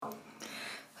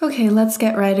Okay, let's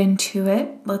get right into it.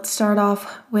 Let's start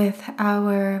off with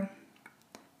our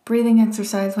breathing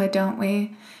exercise, why don't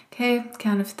we? Okay,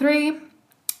 count of 3.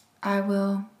 I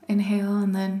will inhale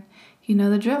and then you know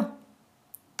the drill.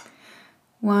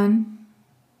 1,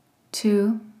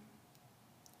 2,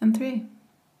 and 3.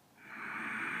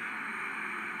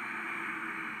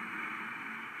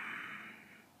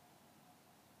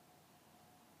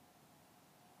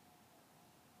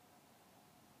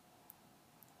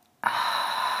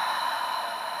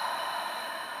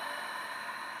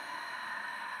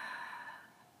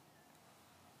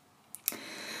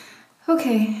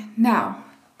 Okay, now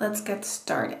let's get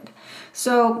started.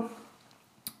 So,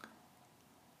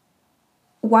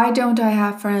 why don't I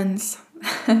have friends?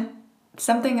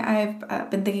 Something I've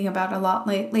been thinking about a lot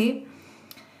lately.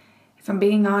 If I'm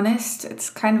being honest, it's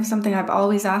kind of something I've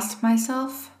always asked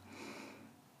myself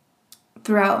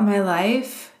throughout my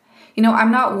life. You know,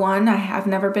 I'm not one, I have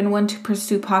never been one to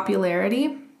pursue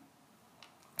popularity,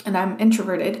 and I'm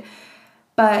introverted,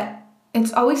 but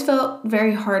it's always felt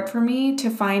very hard for me to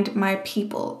find my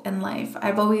people in life.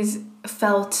 I've always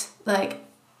felt like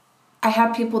I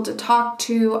had people to talk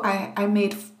to. I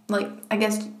made, I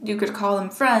guess you could call them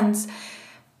friends.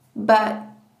 But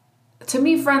to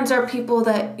me, friends are people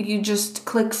that you just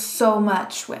click so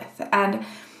much with. And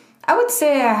I would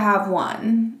say I have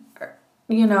one,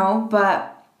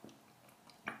 but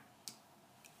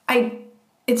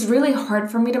it's really hard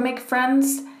for me to make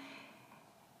friends.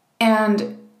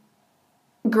 And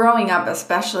growing up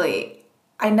especially,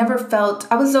 I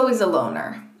was always a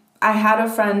loner. I had a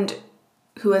friend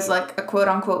who was like a quote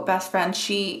unquote best friend.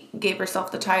 She gave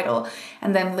herself the title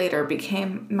and then later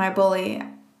became my bully.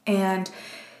 And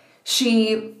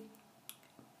she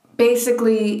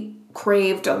basically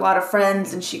craved a lot of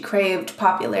friends and she craved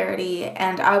popularity.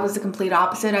 And I was the complete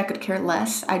opposite. I could care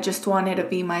less. I just wanted to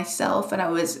be myself, and I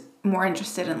was more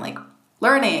interested in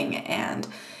learning and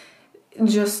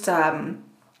just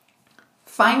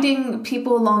finding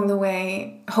people along the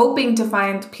way, hoping to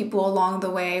find people along the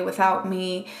way without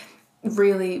me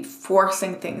really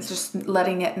forcing things, just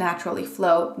letting it naturally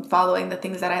flow, following the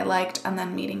things that I liked, and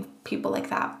then meeting people like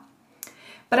that.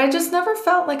 But I just never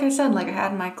felt, like I said, like I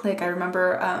had my clique. I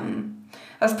remember I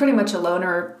was pretty much a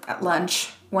loner at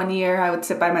lunch. One year I would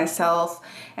sit by myself,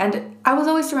 and I was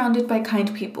always surrounded by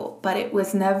kind people, but it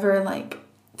was never like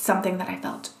something that I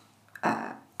felt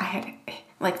I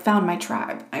had found my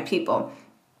tribe, my people.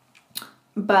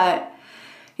 But,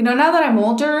 now that I'm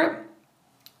older,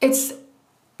 it's,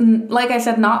 like I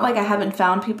said, not like I haven't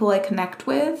found people I connect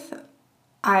with.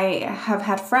 I have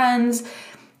had friends,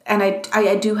 and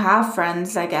I do have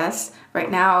friends, I guess, right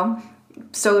now.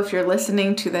 So if you're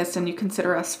listening to this and you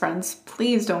consider us friends,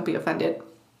 please don't be offended.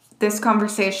 This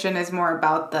conversation is more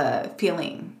about the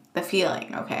feeling,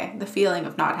 okay? The feeling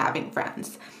of not having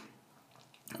friends,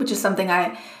 which is something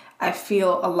I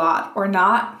feel a lot, or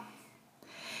not.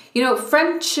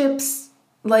 Friendships,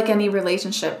 like any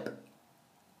relationship,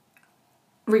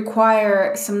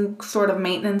 require some sort of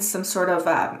maintenance, some sort of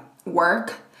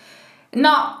work.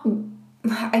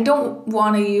 I don't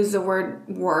want to use the word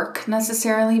work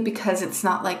necessarily, because it's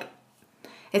not like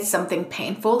it's something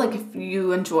painful. Like if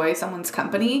you enjoy someone's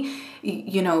company,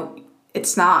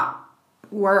 it's not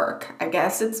work, I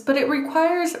guess. But it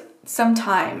requires some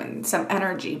time and some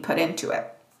energy put into it.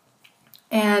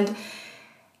 And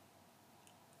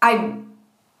I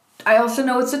also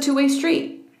know it's a two-way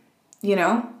street,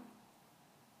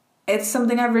 It's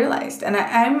something I've realized. And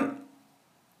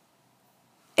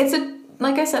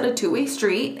like I said, a two-way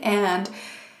street. And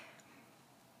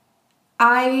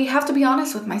I have to be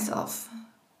honest with myself.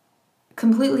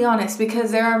 Completely honest,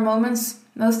 because there are moments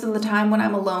most of the time when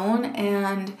I'm alone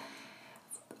and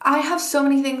I have so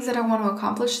many things that I want to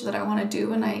accomplish, that I want to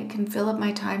do, and I can fill up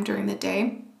my time during the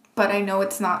day. But I know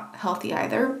it's not healthy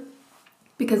either,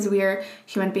 because we are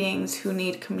human beings who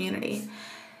need community.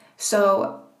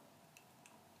 So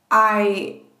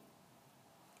I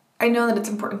know that it's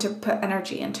important to put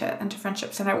energy into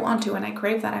friendships, and I want to, and I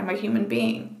crave that. I'm a human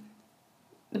being.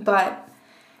 But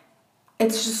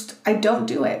it's just, I don't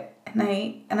do it. And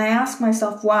I ask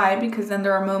myself why, because then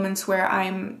there are moments where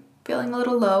I'm feeling a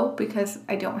little low because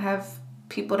I don't have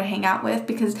people to hang out with,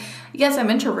 because yes, I'm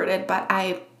introverted, but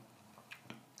I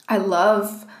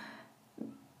love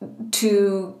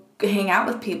to hang out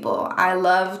with people. I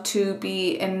love to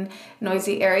be in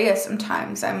noisy areas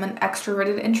sometimes. I'm an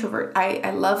extroverted introvert.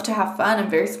 I love to have fun. I'm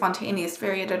very spontaneous,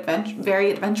 very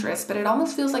adventurous, but it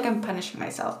almost feels like I'm punishing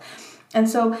myself. And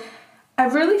so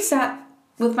I've really sat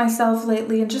with myself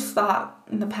lately and just thought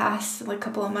in the past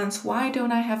couple of months, why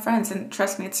don't I have friends? And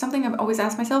trust me, it's something I've always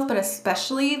asked myself, but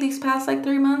especially these past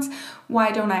 3 months,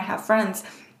 why don't I have friends?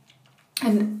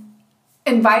 and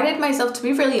invited myself to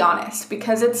be really honest,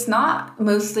 because it's not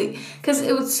mostly, because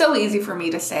it was so easy for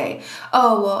me to say,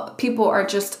 oh, well, people are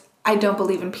just, I don't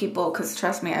believe in people, because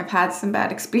trust me, I've had some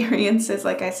bad experiences.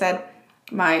 Like I said,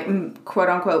 my quote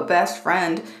unquote best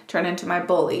friend turned into my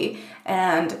bully,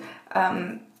 and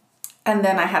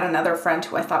then I had another friend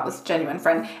who I thought was a genuine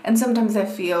friend. And sometimes I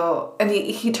feel, and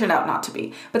he turned out not to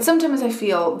be, but sometimes I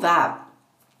feel that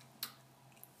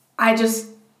I just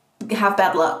have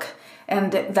bad luck,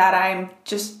 and that I'm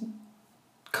just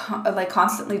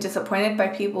constantly disappointed by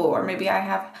people, or maybe I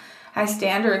have high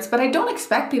standards, but I don't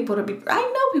expect people to be, I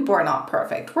know people are not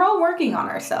perfect. We're all working on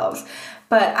ourselves,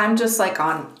 but I'm just like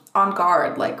on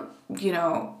guard, like, you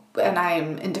know, and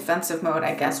I'm in defensive mode,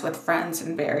 I guess, with friends,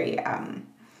 and very,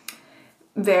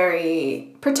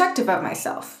 very protective of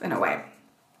myself in a way,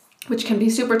 which can be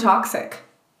super toxic,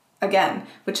 again,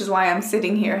 which is why I'm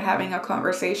sitting here having a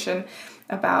conversation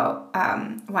about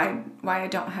why I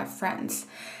don't have friends.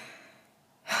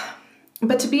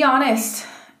 But to be honest,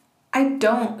 I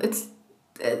don't,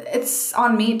 it's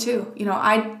on me too. You know,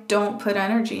 I don't put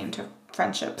energy into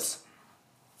friendships.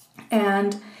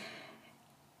 And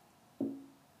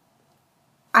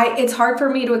it's hard for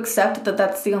me to accept that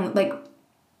that's the only, like,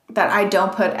 that I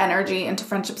don't put energy into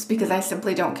friendships, because I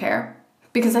simply don't care.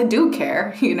 Because I do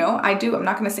care, you know, I do. I'm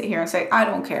not going to sit here and say, I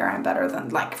don't care, I'm better than,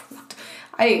 like,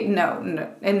 no,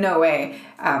 in no way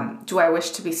do I wish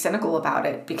to be cynical about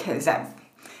it, because I'm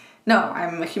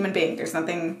a human being. There's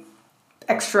nothing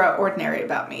extraordinary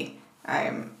about me.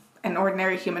 I'm an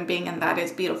ordinary human being, and that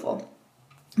is beautiful.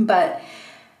 But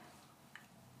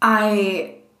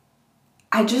I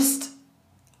just,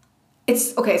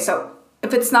 it's, okay, so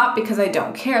if it's not because I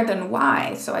don't care, then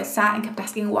why? So I sat and kept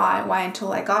asking why,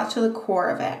 until I got to the core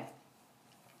of it.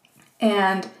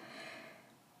 And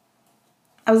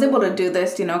I was able to do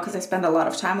this, you know, because I spend a lot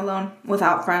of time alone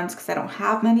without friends, because I don't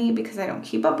have many, because I don't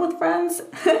keep up with friends.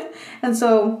 And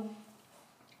so,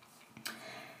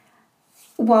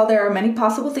 while there are many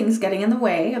possible things getting in the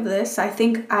way of this, I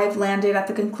think I've landed at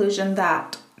the conclusion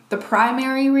that the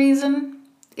primary reason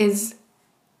is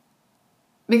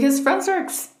because friends are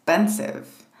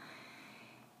expensive.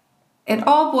 It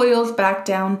all boils back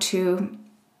down to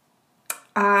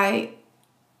I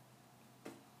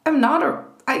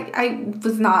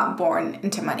was not born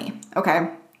into money, okay?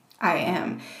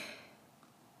 I'm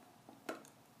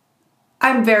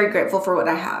very grateful for what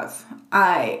I have.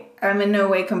 I am in no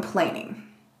way complaining,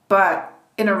 but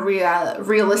in a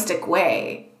realistic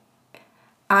way,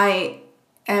 I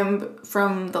am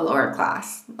from the lower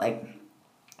class. Like,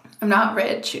 I'm not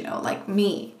rich, you know, like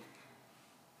me,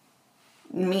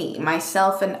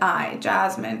 myself and I,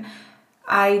 Jasmine,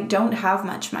 I don't have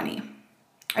much money.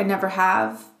 I never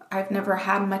have. I've never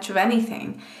had much of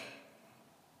anything.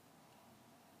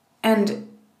 And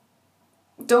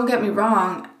don't get me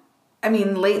wrong, I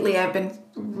mean, lately I've been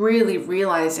really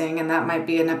realizing, and that might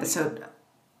be an episode,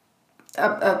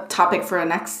 a topic for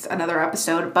another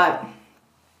episode, but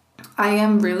I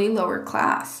am really lower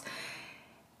class.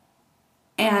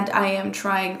 And I am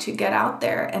trying to get out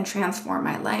there and transform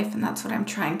my life, and that's what I'm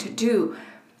trying to do.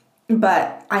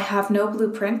 But I have no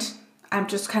blueprint. I'm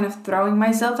just kind of throwing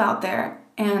myself out there,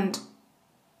 and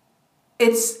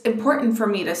it's important for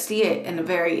me to see it in a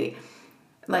very,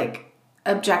 like,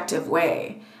 objective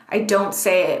way. I don't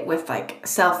say it with, like,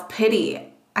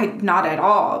 self-pity. Not at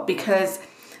all, because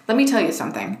let me tell you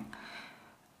something.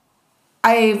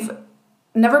 I've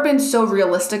never been so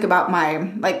realistic about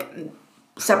my, like,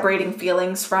 separating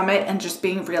feelings from it and just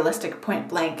being realistic, point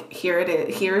blank. Here it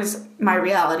is. Here's my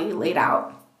reality laid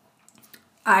out.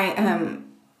 I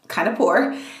am kind of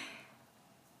poor,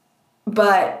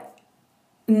 but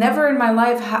never in my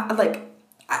life,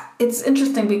 it's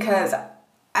interesting because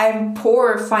I'm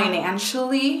poor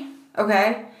financially,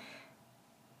 okay?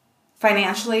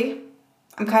 Financially,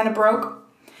 I'm kind of broke.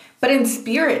 But in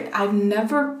spirit, I've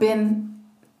never been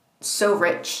so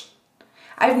rich.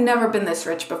 I've never been this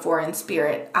rich before in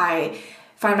spirit. I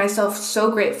find myself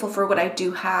so grateful for what I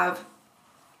do have.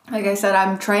 Like I said,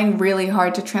 I'm trying really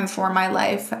hard to transform my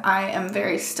life. I am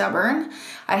very stubborn.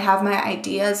 I have my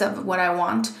ideas of what I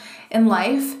want in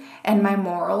life and my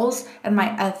morals and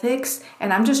my ethics,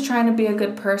 and I'm just trying to be a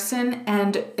good person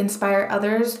and inspire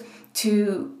others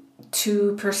to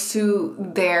pursue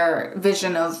their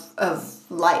vision of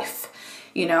life,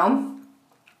 you know?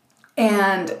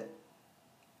 And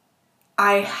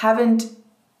I haven't,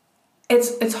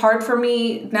 it's hard for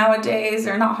me nowadays,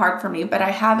 or not hard for me, but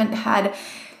I haven't had,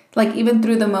 like, even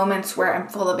through the moments where I'm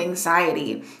full of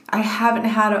anxiety, I haven't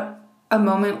had a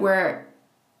moment where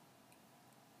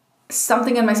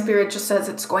something in my spirit just says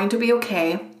it's going to be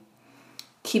okay,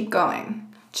 keep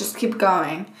going, just keep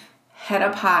going, head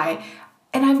up high.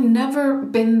 And I've never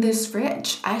been this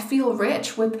rich. I feel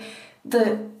rich with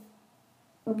the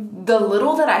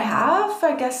little that I have,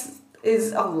 I guess,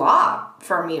 is a lot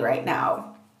for me right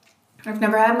now. I've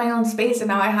never had my own space, and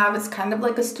now I have. It's kind of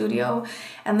like a studio,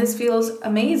 and this feels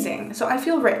amazing. So I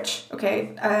feel rich,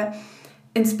 okay,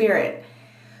 in spirit.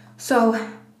 So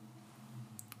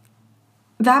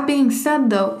that being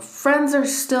said, though, friends are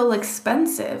still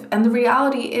expensive, and the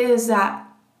reality is that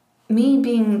me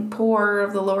being poor,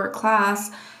 of the lower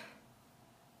class,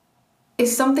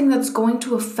 is something that's going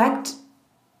to affect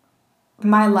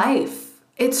my life.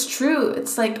 It's true.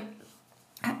 It's like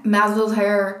Maslow's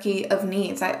hierarchy of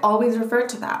needs. I always refer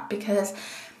to that because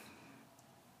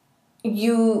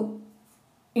you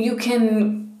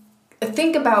can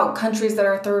think about countries that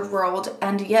are third world,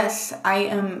 and yes, I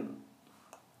am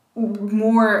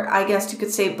more, I guess you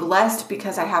could say, blessed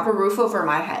because I have a roof over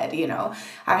my head, you know.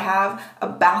 I have a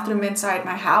bathroom inside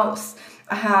my house.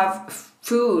 I have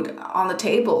food on the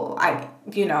table.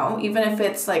 You know, even if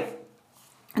it's like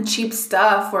cheap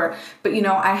stuff but you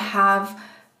know, I have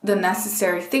the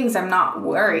necessary things. I'm not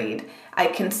worried. I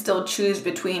can still choose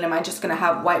between, am I just going to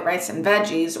have white rice and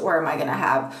veggies, or am I going to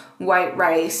have white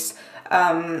rice,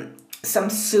 some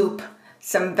soup,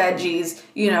 some veggies,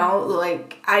 you know,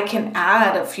 like I can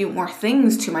add a few more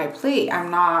things to my plate.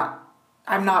 I'm not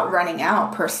running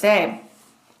out per se.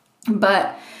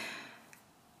 But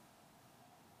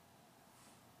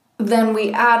then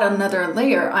we add another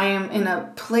layer. I am in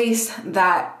a place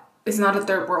that is not a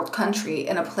third world country,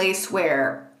 in a place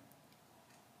where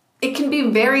it can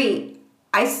be very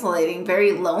isolating,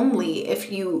 very lonely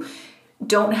if you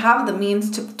don't have the means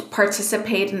to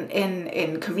participate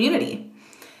in community.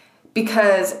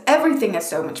 Because everything is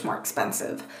so much more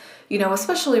expensive, you know,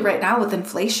 especially right now with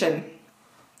inflation.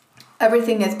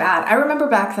 Everything is bad. I remember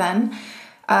back then,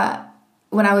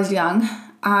 when I was young,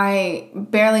 I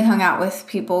barely hung out with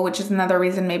people, which is another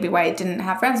reason maybe why I didn't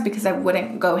have friends, because I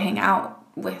wouldn't go hang out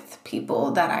with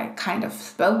people that I kind of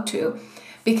spoke to,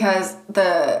 because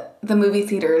the movie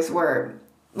theaters were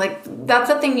like, that's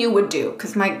a thing you would do,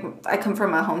 because I come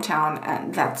from a hometown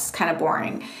and that's kind of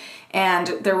boring. And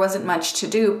there wasn't much to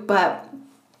do, but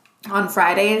on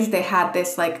Fridays they had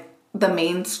this, like, the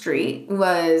main street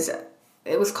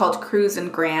it was called Cruise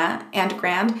and Grand.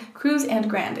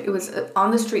 It was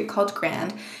on the street called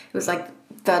Grand. It was like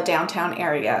the downtown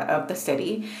area of the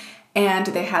city, and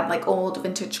they had like old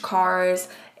vintage cars,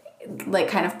 like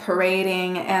kind of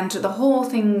parading, and the whole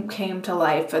thing came to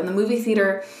life. And the movie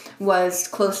theater was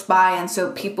close by, and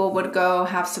so people would go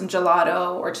have some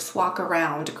gelato or just walk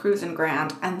around Cruise and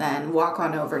Grand and then walk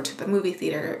on over to the movie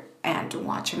theater and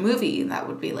watch a movie. That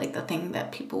would be like the thing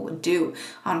that people would do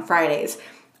on Fridays.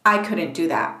 I couldn't do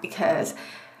that because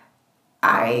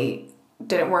I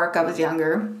didn't work. I was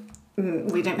younger.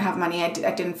 We didn't have money. I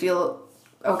didn't feel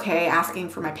okay asking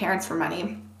for my parents for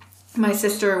money. My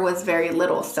sister was very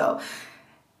little, so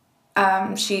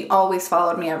she always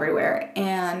followed me everywhere.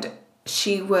 And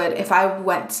she would, if I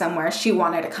went somewhere, she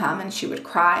wanted to come, and she would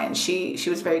cry. And she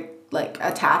was very, like,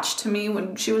 attached to me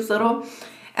when she was little.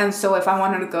 And so if I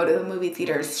wanted to go to the movie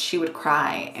theaters, she would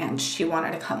cry and she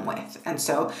wanted to come with. And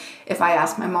so if I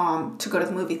asked my mom to go to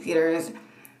the movie theaters,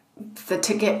 the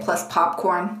ticket plus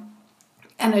popcorn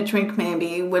and a drink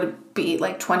maybe would be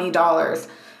like $20.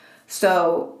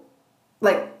 So,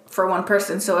 like, for one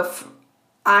person. So if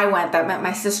I went, that meant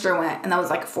my sister went, and that was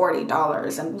like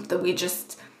 $40. And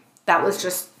that was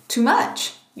just too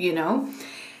much, you know?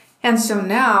 And so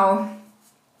now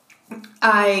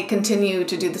I continue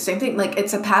to do the same thing. Like,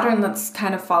 it's a pattern that's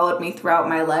kind of followed me throughout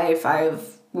my life.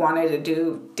 I've wanted to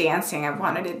do dancing. I've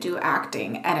wanted to do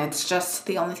acting. And it's just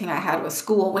the only thing I had was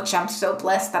school, which I'm so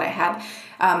blessed that I had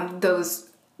those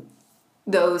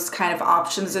kind of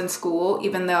options in school,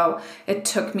 even though it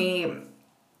took me,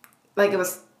 like, it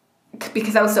was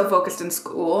because I was so focused in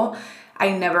school.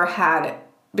 I never had,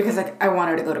 because I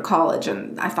wanted to go to college,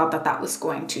 and I thought that was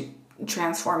going to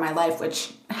transform my life,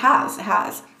 which it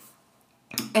has.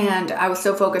 And I was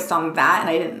so focused on that, and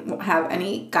I didn't have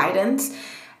any guidance.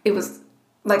 It was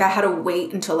like I had to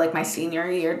wait until like my senior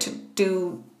year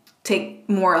to take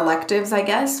more electives, I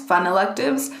guess, fun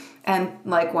electives, and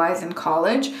likewise in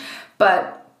college.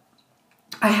 But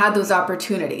I had those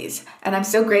opportunities, and I'm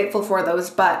so grateful for those.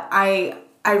 But I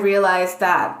realized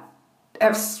that,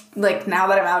 like, now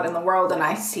that I'm out in the world and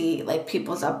I see like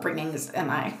people's upbringings, and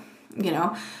I, you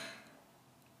know,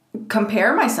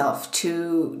 compare myself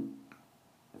to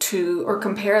or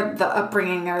compare the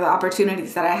upbringing or the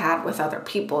opportunities that I had with other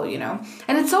people, you know.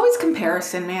 And it's always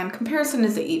comparison, man. Comparison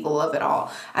is the evil of it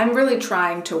all. I'm really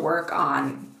trying to work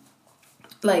on,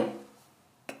 like,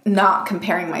 not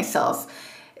comparing myself,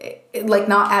 like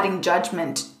not adding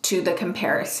judgment to the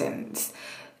comparisons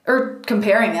or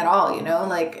comparing at all, you know,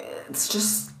 like it's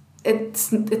just,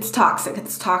 it's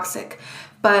toxic.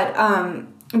 But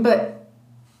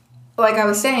like I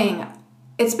was saying,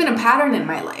 it's been a pattern in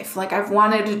my life. Like I've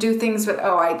wanted to do things, but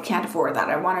I can't afford that.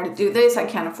 I wanted to do this, I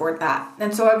can't afford that.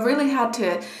 And so I've really had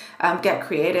to get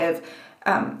creative.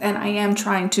 And I am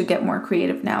trying to get more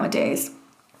creative nowadays.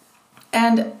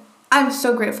 And I'm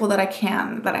so grateful that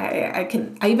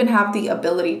I even have the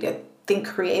ability to think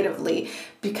creatively,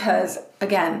 because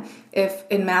again, if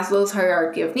in Maslow's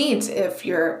hierarchy of needs, if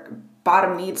your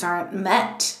bottom needs aren't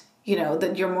met, you know,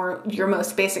 that your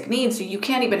most basic needs, so you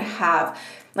can't even have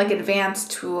like advance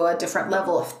to a different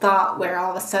level of thought where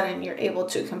all of a sudden you're able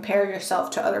to compare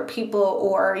yourself to other people,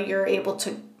 or you're able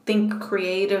to think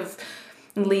creatively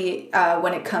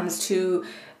when it comes to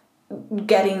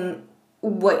getting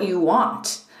what you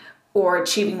want or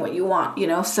achieving what you want, you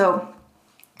know? So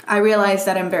I realize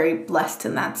that I'm very blessed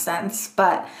in that sense,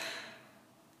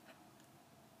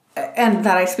 and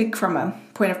that I speak from a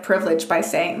point of privilege by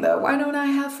saying, though, why don't I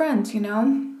have friends, you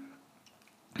know?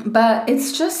 But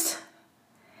it's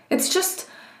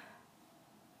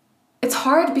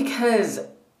hard because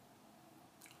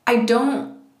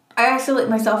I isolate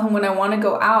myself, and when I want to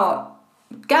go out,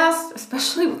 gas,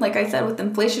 especially like I said with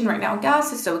inflation right now,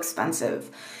 gas is so expensive.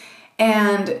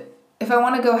 And if I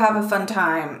want to go have a fun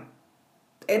time,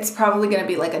 it's probably going to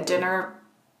be like a dinner.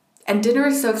 And dinner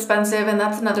is so expensive, and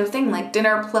that's another thing, like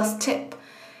dinner plus tip.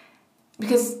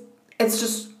 Because it's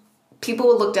just, people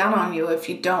will look down on you if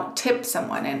you don't tip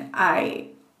someone. And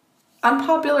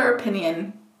unpopular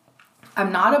opinion,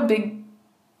 I'm not a big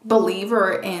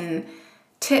believer in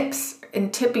tips, in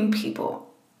tipping people.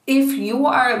 If you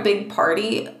are a big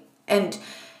party and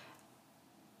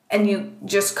you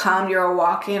just come, you're a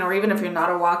walk-in, or even if you're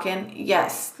not a walk-in,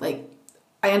 yes, like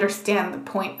I understand the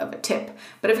point of a tip.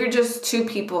 But if you're just two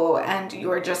people and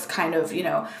you're just kind of, you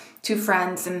know, two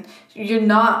friends, and you're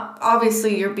not,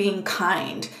 obviously you're being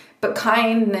kind, but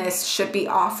kindness should be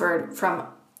offered from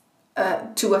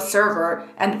to a server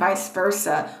and vice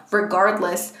versa,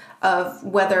 regardless of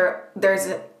whether there's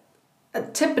a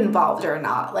tip involved or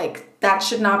not. Like that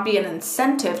should not be an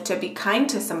incentive to be kind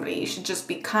to somebody. You should just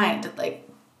be kind, like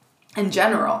in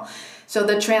general. So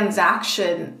the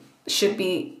transaction should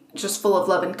be just full of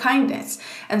love and kindness.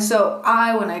 And so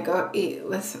when I go eat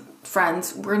with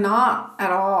friends, we're not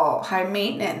at all high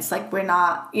maintenance. Like we're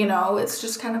not, you know, it's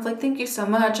just kind of like, thank you so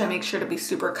much. I make sure to be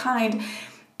super kind.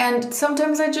 And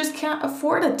sometimes I just can't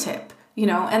afford a tip, you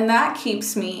know, and that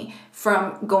keeps me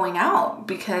from going out,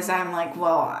 because I'm like,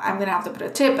 well, I'm going to have to put a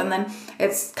tip. And then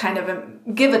it's kind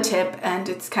of give a tip, and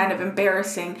it's kind of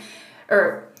embarrassing,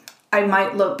 or I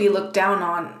might be looked down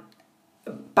on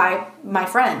by my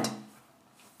friend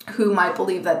who might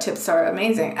believe that tips are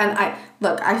amazing. And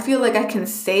I feel like I can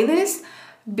say this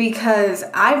because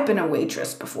I've been a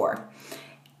waitress before.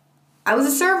 I was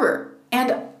a server,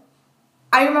 and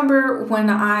I remember when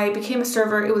I became a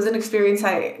server, it was an experience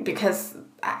because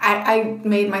I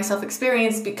made myself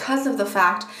experience because of the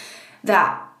fact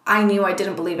that I knew I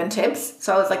didn't believe in tips.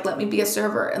 So I was like, let me be a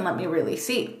server and let me really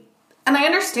see. And I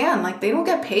understand, like, they don't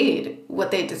get paid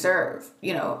what they deserve.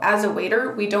 You know, as a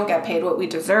waiter, we don't get paid what we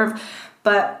deserve,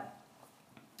 but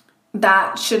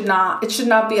it should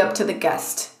not be up to the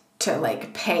guest to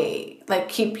like pay, like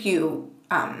keep you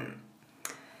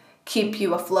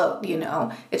afloat, you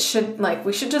know. It should, like,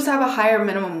 we should just have a higher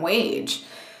minimum wage.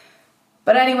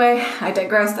 But anyway, I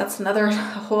digress. That's a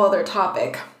whole other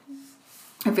topic.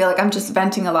 I feel like I'm just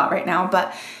venting a lot right now,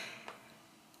 but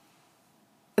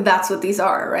that's what these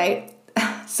are, right?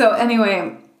 So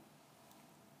anyway,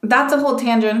 that's a whole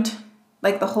tangent,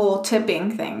 like the whole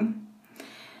tipping thing.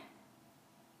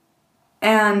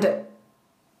 And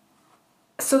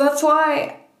so that's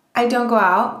why I don't go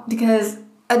out, because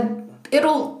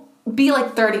it'll be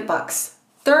like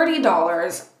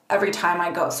 $30 every time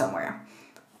I go somewhere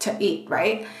to eat,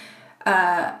 right?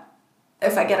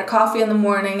 If I get a coffee in the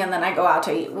morning and then I go out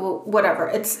to eat, whatever,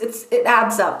 it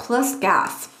adds up, plus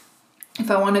gas. If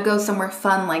I want to go somewhere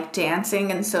fun, like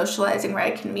dancing and socializing where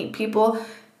I can meet people,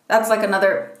 that's like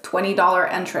another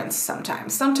 $20 entrance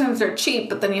sometimes. Sometimes they're cheap,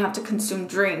 but then you have to consume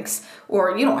drinks,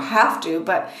 or you don't have to,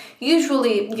 but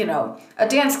usually, you know, a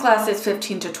dance class is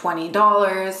 $15 to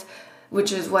 $20,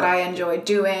 which is what I enjoy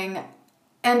doing.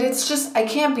 And it's just, I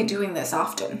can't be doing this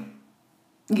often,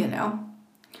 you know?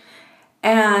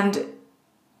 And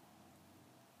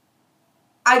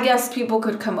I guess people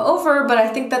could come over, but I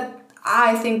think that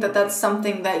that's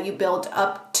something that you build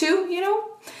up to, you know?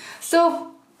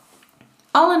 So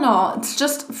all in all, it's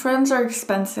just, friends are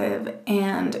expensive,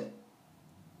 and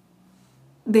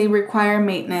they require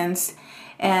maintenance,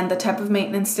 and the type of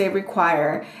maintenance they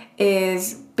require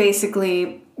is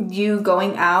basically you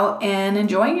going out and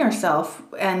enjoying yourself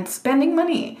and spending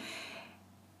money.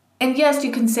 And yes,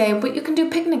 you can say, but you can do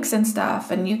picnics and stuff,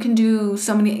 and you can do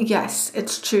so many. Yes,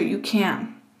 it's true, you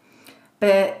can.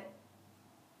 But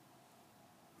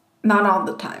not all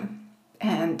the time.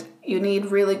 And you need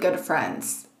really good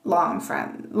friends,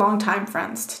 long-time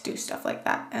friends to do stuff like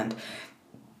that. And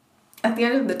at the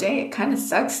end of the day, it kind of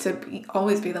sucks to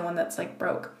always be the one that's like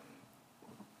broke.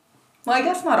 Well, I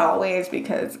guess not always,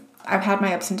 because I've had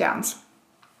my ups and downs.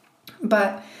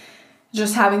 But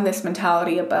just having this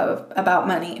mentality about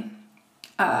money,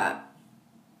 I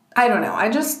don't know.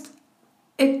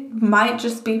 It might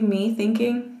just be me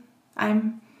thinking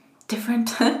I'm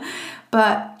different,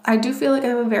 but I do feel like I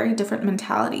have a very different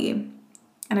mentality,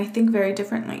 and I think very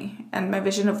differently. And my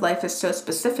vision of life is so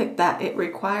specific that it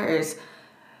requires,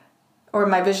 or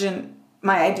my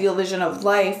ideal vision of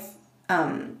life,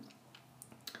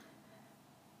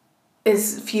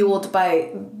 is fueled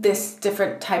by this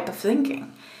different type of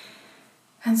thinking.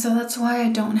 And so that's why I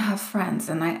don't have friends,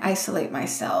 and I isolate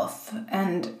myself,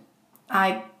 and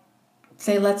I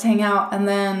say, let's hang out, and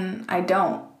then I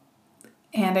don't.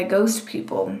 And I ghost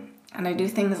people, and I do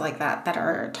things like that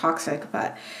are toxic,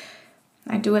 but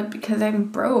I do it because I'm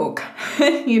broke,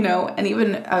 and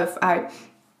even if I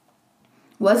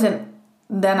wasn't,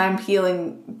 then I'm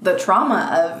healing the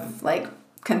trauma of like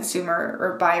consumer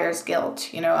or buyer's guilt,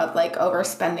 of like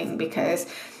overspending,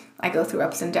 because I go through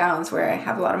ups and downs where I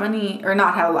have a lot of money or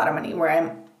not have a lot of money, where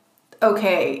I'm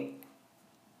okay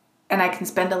and I can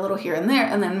spend a little here and there,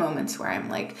 and then moments where I'm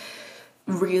like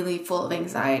really full of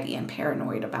anxiety and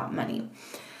paranoid about money.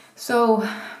 So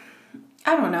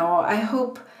I don't know. I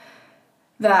hope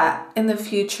that in the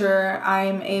future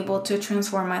I'm able to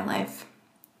transform my life.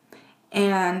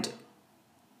 And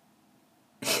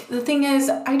the thing is,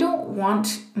 I don't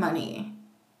want money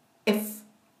if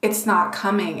it's not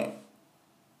coming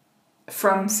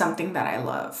from something that I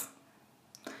love.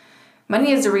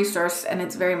 Money is a resource, and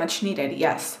it's very much needed,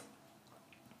 yes.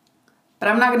 But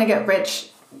I'm not going to get rich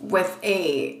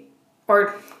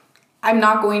or I'm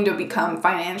not going to become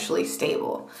financially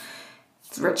stable.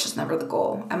 Rich is never the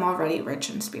goal. I'm already rich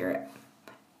in spirit.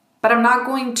 But I'm not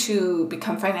going to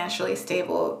become financially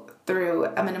stable through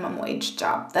a minimum wage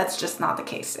job. That's just not the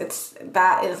case.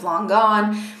 That is long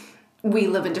gone. We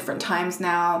live in different times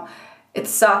now. It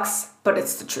sucks, but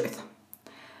it's the truth.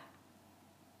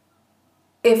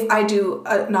 If I do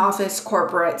an office,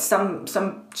 corporate, some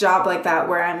job like that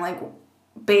where I'm like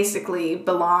basically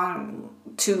belong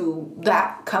to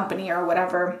that company or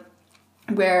whatever,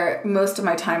 where most of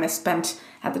my time is spent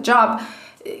at the job,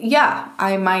 yeah,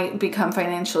 I might become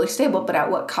financially stable, but at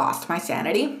what cost? My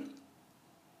sanity?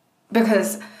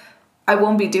 Because I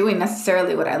won't be doing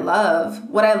necessarily what I love.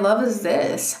 What I love is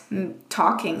this,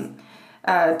 talking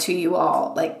to you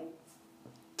all, like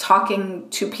talking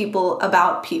to people,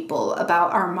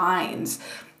 about our minds,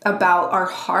 about our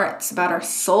hearts, about our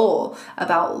soul,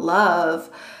 about love.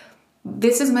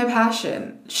 This is my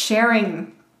passion.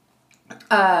 Sharing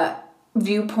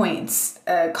viewpoints,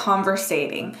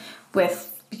 conversating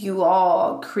with you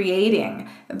all, creating.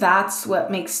 That's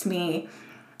what makes me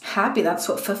happy. That's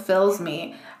what fulfills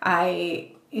me.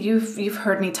 You've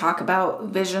heard me talk about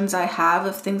visions I have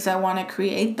of things I want to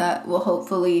create that will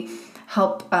hopefully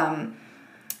help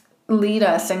lead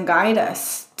us and guide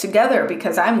us together,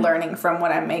 because I'm learning from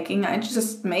what I'm making. I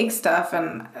just make stuff,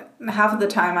 and half of the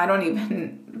time I don't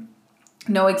even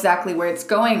know exactly where it's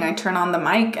going. I turn on the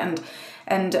mic and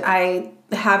I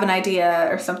have an idea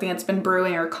or something that's been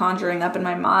brewing or conjuring up in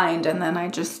my mind, and then I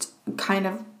just kind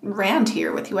of rant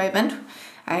here with you.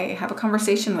 I have a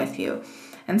conversation with you.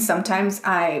 And sometimes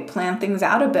I plan things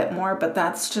out a bit more, but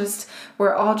that's just,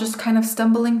 we're all just kind of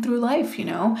stumbling through life,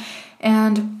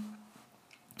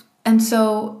 And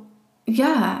so,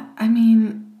 yeah, I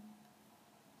mean,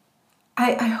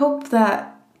 I hope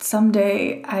that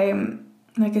someday I'm,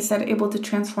 like I said, able to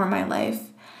transform my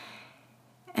life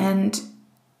and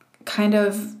kind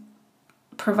of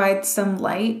provide some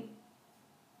light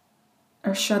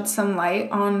or shed some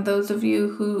light on those of you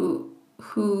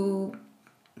who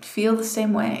feel the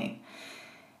same way,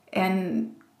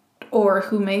 or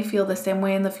who may feel the same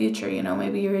way in the future.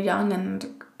 Maybe you're young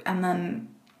and then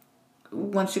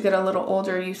once you get a little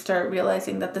older, you start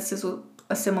realizing that this is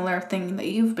a similar thing that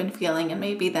you've been feeling, and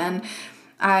maybe then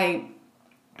I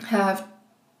have,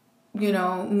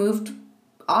 moved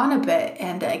on a bit,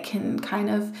 and I can kind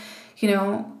of,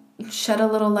 shed a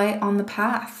little light on the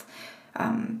path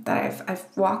that I've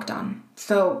walked on.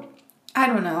 So I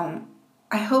don't know.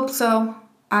 I hope so.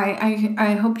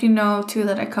 I hope you know too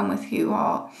that I come with you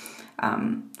all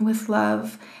with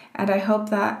love, and I hope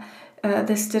that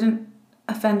this didn't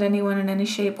offend anyone in any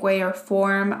shape, way, or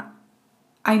form.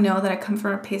 I know that I come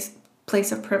from a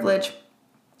place of privilege,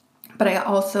 but I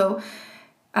also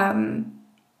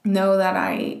know that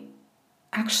I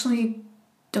actually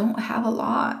don't have a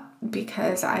lot,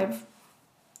 because I've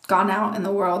gone out in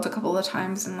the world a couple of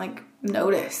times and like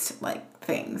noticed like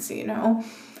things, you know.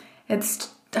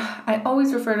 I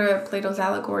always refer to Plato's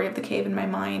allegory of the cave in my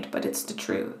mind, but it's the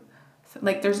truth.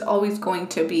 Like, there's always going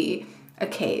to be a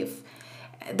cave.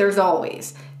 There's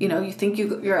always, you know, you think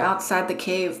you're outside the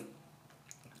cave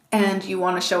and you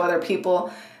want to show other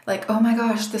people like, oh my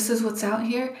gosh, this is what's out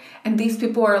here. And these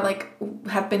people are like,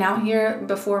 have been out here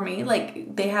before me.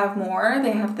 Like, they have more,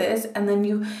 they have this. And then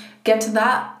you get to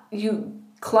that, you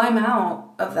climb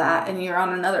out of that and you're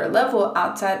on another level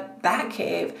outside that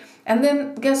cave. And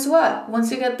then guess what?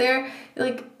 Once you get there,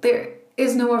 like, there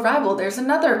is no arrival. There's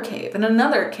another cave and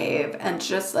another cave. And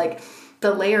just like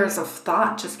the layers of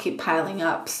thought just keep piling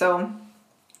up. So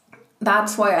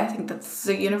that's why I think that's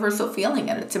a universal feeling,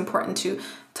 and it's important to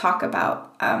talk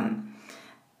about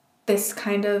this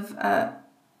kind of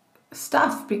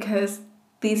stuff, because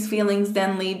these feelings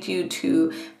then lead you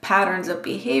to patterns of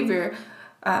behavior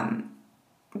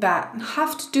that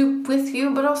have to do with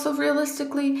you, but also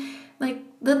realistically, like,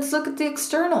 let's look at the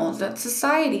externals, at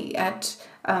society, at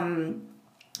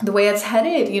the way it's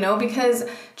headed, you know, because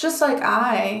just like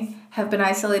I have been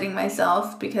isolating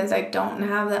myself because I don't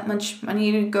have that much money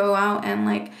to go out and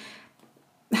like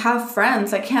have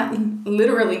friends. I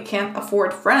literally can't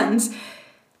afford friends.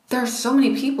 There are so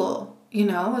many people, you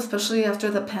know, especially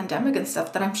after the pandemic and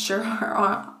stuff, that I'm sure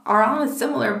are on a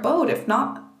similar boat, if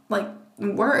not like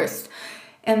worse.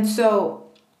 And so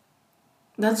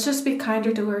let's just be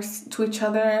kinder to each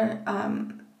other.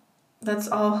 Let's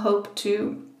all hope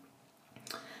to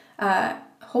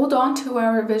hold on to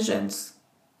our visions,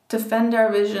 defend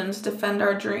our visions, defend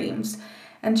our dreams,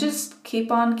 and just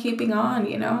keep on keeping on,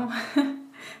 you know.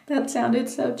 That sounded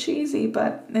so cheesy,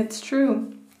 but it's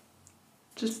true.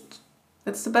 Just,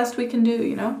 it's the best we can do,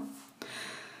 you know.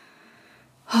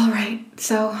 All right,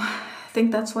 so I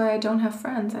think that's why I don't have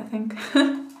friends, I think.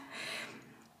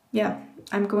 Yeah,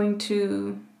 I'm going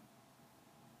to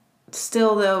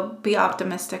still, though, be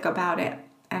optimistic about it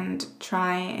and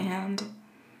try and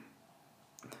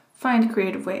find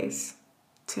creative ways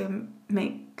to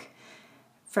make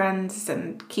friends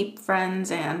and keep friends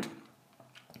and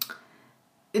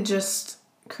just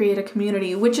create a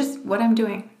community, which is what I'm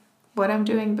doing. But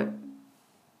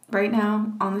right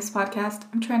now on this podcast,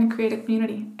 I'm trying to create a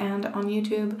community, and on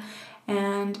YouTube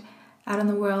and out in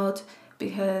the world,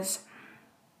 because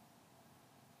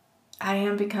I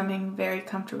am becoming very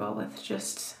comfortable with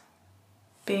just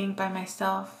being by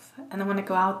myself. And then when I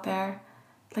go out there,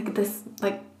 like this,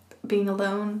 like being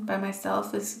alone by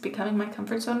myself is becoming my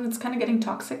comfort zone. It's kind of getting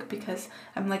toxic because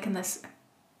I'm like in this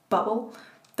bubble.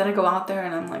 Then I go out there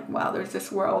and I'm like, wow, there's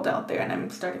this world out there, and I'm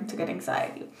starting to get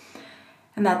anxiety.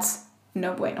 And that's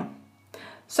no bueno.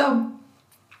 So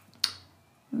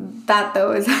that,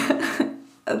 though, is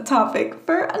a topic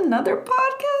for another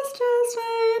podcast,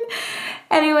 Jasmine.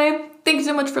 Anyway, thank you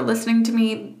so much for listening to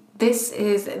me. This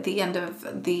is the end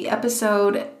of the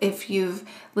episode. If you've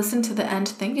listened to the end,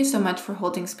 thank you so much for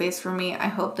holding space for me. I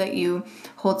hope that you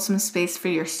hold some space for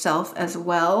yourself as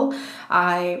well.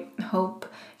 I hope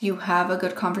you have a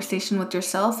good conversation with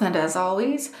yourself. And as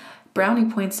always,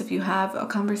 brownie points if you have a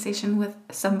conversation with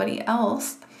somebody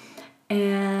else.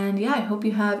 And yeah, I hope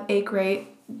you have a great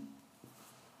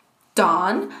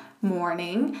dawn,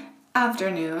 morning,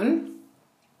 afternoon.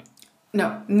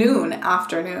 No, noon,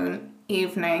 afternoon,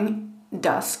 evening,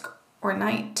 dusk, or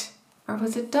night. Or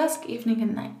was it dusk, evening,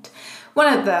 and night?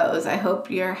 One of those. I hope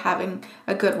you're having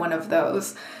a good one of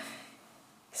those.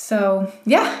 So,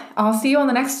 yeah, I'll see you on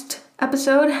the next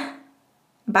episode.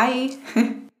 Bye.